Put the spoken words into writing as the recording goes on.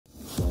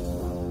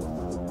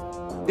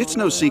It's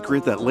no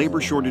secret that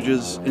labor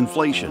shortages,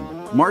 inflation,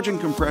 margin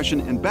compression,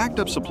 and backed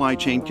up supply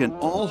chain can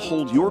all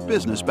hold your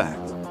business back.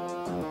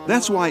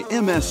 That's why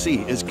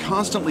MSC is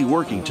constantly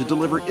working to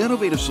deliver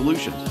innovative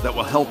solutions that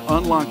will help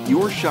unlock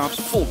your shop's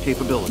full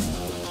capabilities.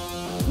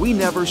 We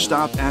never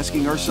stop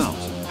asking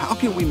ourselves, how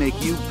can we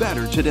make you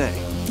better today?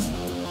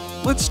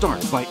 Let's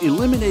start by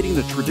eliminating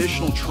the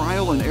traditional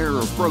trial and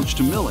error approach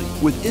to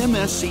milling with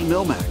MSC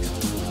MillMax.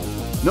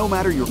 No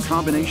matter your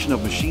combination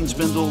of machine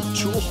spindle,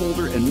 tool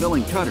holder, and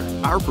milling cutter,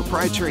 our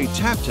proprietary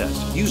tap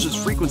test uses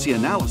frequency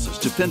analysis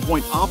to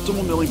pinpoint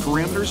optimal milling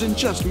parameters in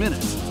just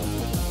minutes.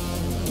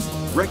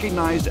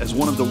 Recognized as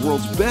one of the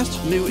world's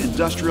best new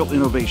industrial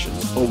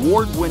innovations,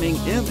 award-winning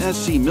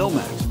MSC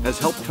MillMax has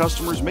helped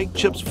customers make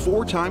chips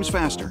 4 times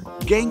faster,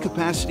 gain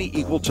capacity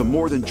equal to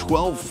more than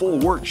 12 full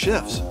work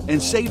shifts,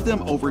 and save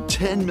them over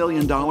 $10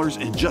 million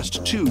in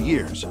just 2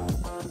 years.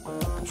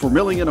 For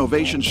milling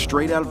innovations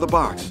straight out of the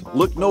box,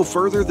 look no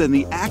further than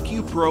the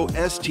AccuPro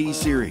ST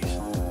series.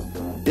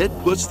 It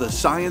puts the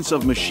science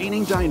of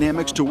machining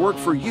dynamics to work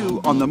for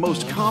you on the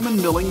most common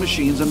milling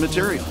machines and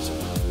materials.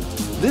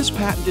 This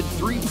patented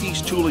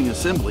 3-piece tooling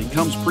assembly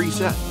comes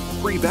preset,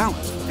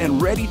 pre-balanced,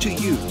 and ready to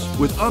use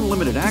with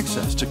unlimited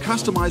access to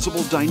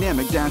customizable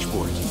dynamic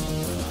dashboards.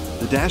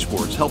 The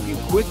dashboards help you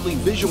quickly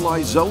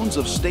visualize zones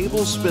of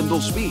stable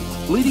spindle speed,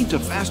 leading to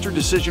faster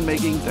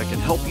decision-making that can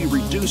help you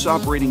reduce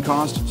operating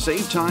costs,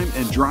 save time,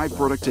 and drive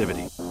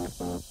productivity.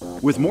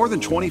 With more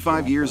than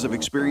 25 years of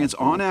experience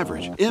on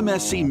average,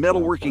 MSC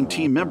Metalworking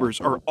team members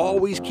are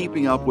always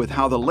keeping up with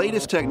how the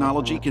latest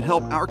technology can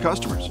help our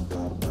customers.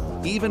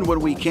 Even when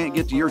we can't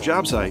get to your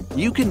job site,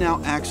 you can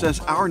now access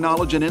our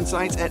knowledge and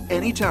insights at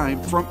any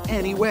time from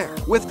anywhere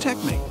with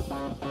TechMate.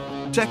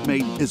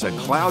 TechMate is a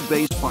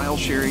cloud-based file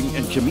sharing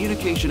and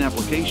communication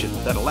application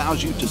that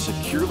allows you to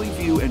securely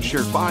view and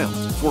share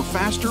files for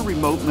faster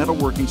remote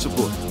metalworking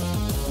support.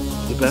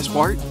 The best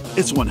part?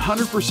 It's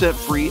 100%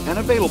 free and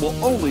available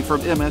only from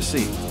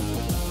MSC.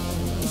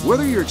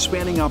 Whether you're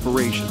expanding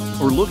operations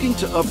or looking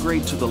to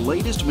upgrade to the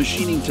latest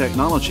machining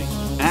technology,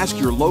 ask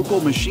your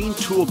local machine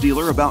tool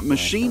dealer about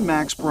Machine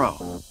Max Pro.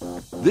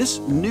 This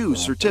new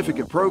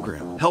certificate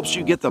program helps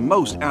you get the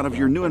most out of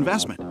your new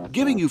investment,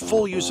 giving you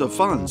full use of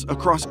funds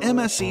across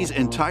MSC's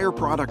entire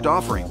product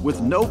offering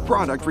with no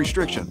product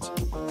restrictions.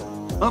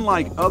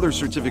 Unlike other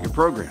certificate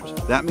programs,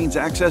 that means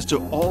access to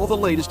all the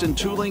latest in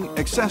tooling,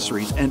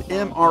 accessories, and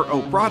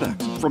MRO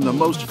products from the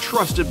most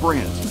trusted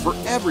brands for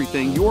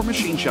everything your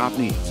machine shop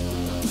needs.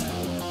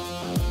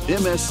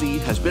 MSC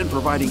has been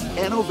providing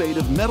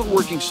innovative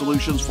metalworking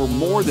solutions for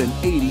more than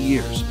 80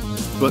 years,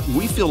 but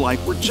we feel like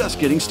we're just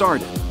getting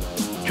started.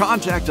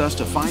 Contact us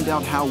to find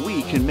out how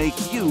we can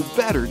make you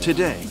better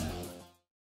today.